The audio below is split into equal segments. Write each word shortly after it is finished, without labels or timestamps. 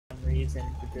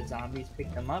zombies and the zombies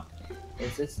pick them up?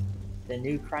 Is this the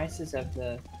new crisis of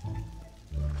the...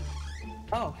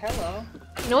 Oh, hello.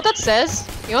 You know what that says?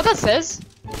 You know what that says?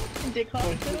 Dick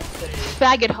hospital?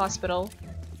 Faggot hospital.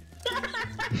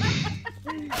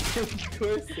 Of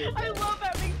course it I does. love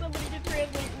having somebody to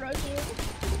translate Russian.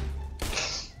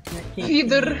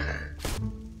 Either.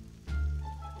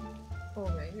 Oh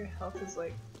man, your health is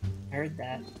like. I heard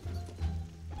that.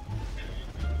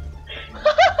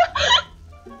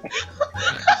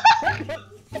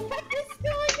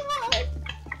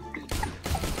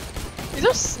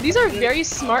 These are very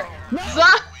smart.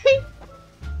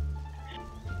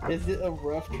 Is it a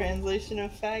rough translation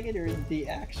of faggot, or is it the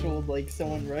actual, like,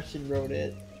 someone Russian wrote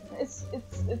it? It's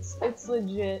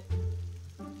legit.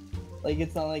 Like,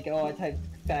 it's not like, oh, I typed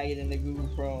faggot in the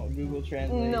Google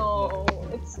Translate. No,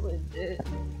 it's legit.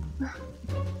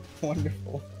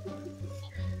 Wonderful.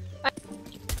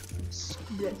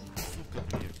 Yes.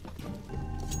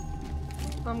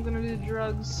 I'm gonna do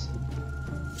drugs.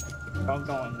 Don't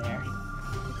go in there.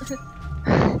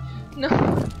 No.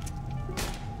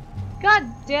 God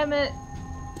damn it.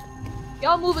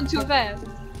 Y'all moving too fast.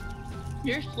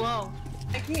 You're slow.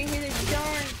 I can't hear the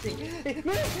darn thing.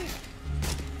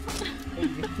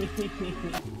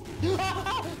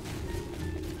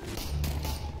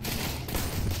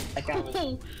 That guy was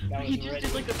He just ready.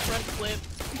 did like a front flip.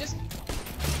 Just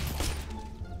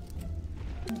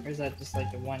Or is that just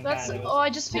like the one that's guy that oh was... I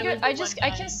just figured I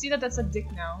can see that that's a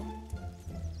dick now.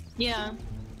 Yeah.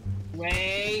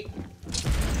 Wait!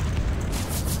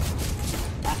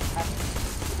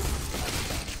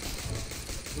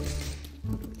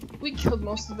 We killed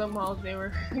most of them while they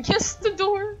were against the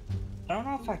door. I don't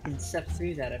know if I can step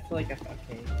through that. I feel like okay, I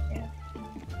can't.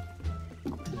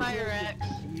 Fire axe.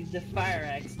 Use the fire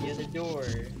axe near the door.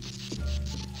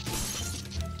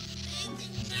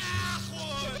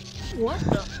 What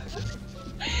the?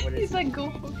 What is He's like,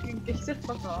 go fucking get the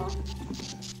fuck off.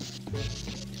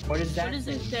 What is that? What does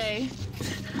it say?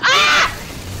 Ah!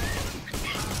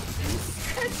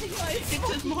 It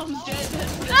says mom's dead.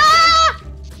 Ah!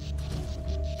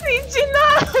 He did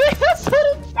not! That's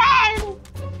what it said!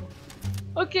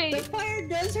 Okay. The fire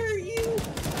does hurt you!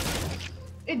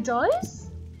 It does?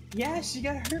 Yeah, she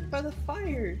got hurt by the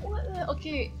fire. What the?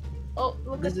 Okay. Oh,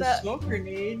 look There's at a that. smoke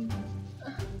grenade.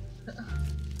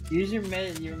 Use your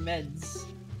meds.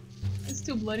 It's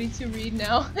too bloody to read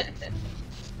now.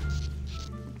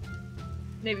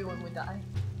 Maybe when we die.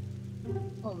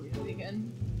 Oh, really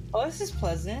again? Oh, this is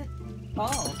pleasant.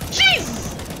 Oh.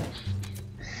 Jesus!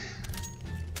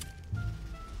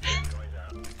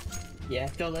 Yeah,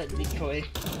 don't let decoy.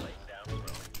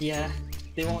 Yeah,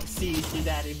 they won't see you through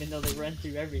that even though they run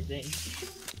through everything.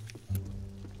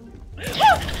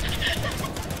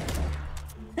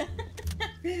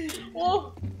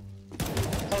 Oh!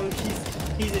 Oh,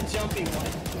 he's a jumping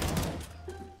one.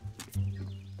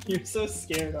 You're so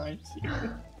scared, aren't you?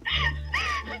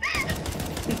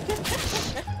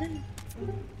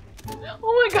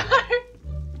 Oh my god!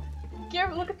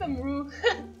 Garrett, look at them roof.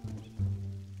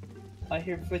 I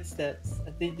hear footsteps.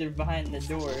 I think they're behind the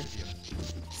door.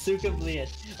 Suka Bliet.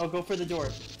 Oh, go for the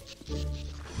door.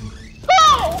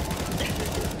 Oh!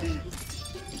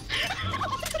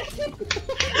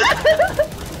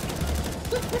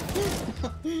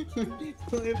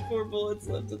 Only have 4 bullets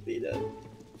left to beat him.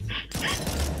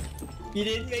 You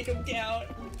didn't make him count.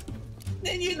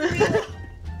 Then you did.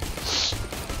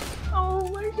 Oh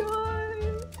my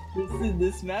god!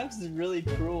 This map is really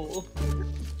cruel.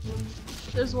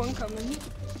 There's one coming.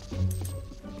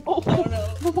 Oh, Oh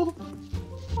no.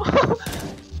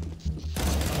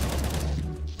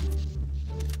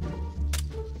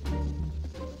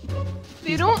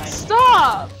 They don't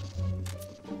stop!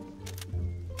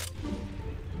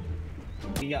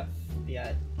 We got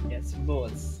some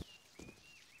bullets.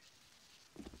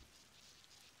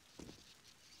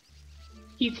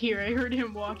 He's here. I heard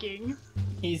him walking.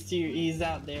 He's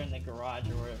out there in the garage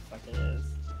or where the fuck it is.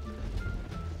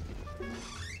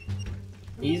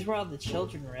 He's where all the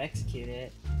children were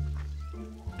executed.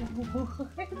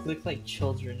 Look like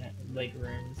children like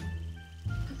rooms.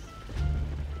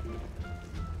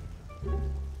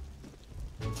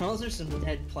 Those are some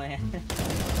dead plants.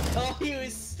 Oh, he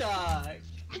was stuck.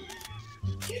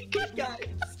 Good guy.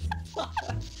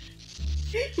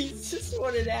 He's just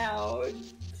wanted out.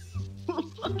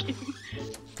 Fucking.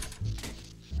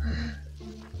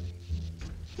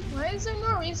 Why is there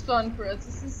no respawn for us?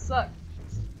 This sucks.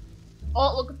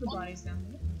 Oh, look at the bodies down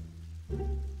there.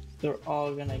 They're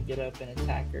all gonna get up and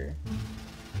attack her.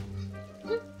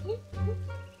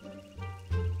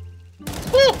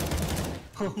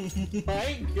 Oh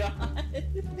my god!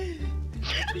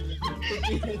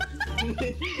 Battle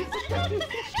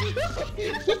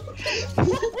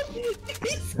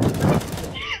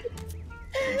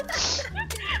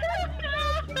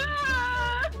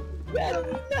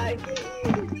me, Maggie!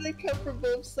 You're gonna come from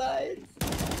both sides.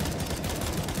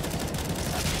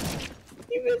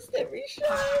 You missed every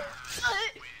shot.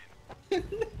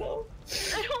 No.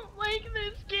 I don't like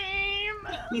this game.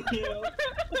 You know,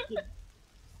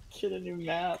 get a new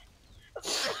map.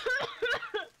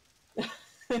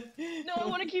 No, I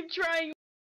want to keep trying.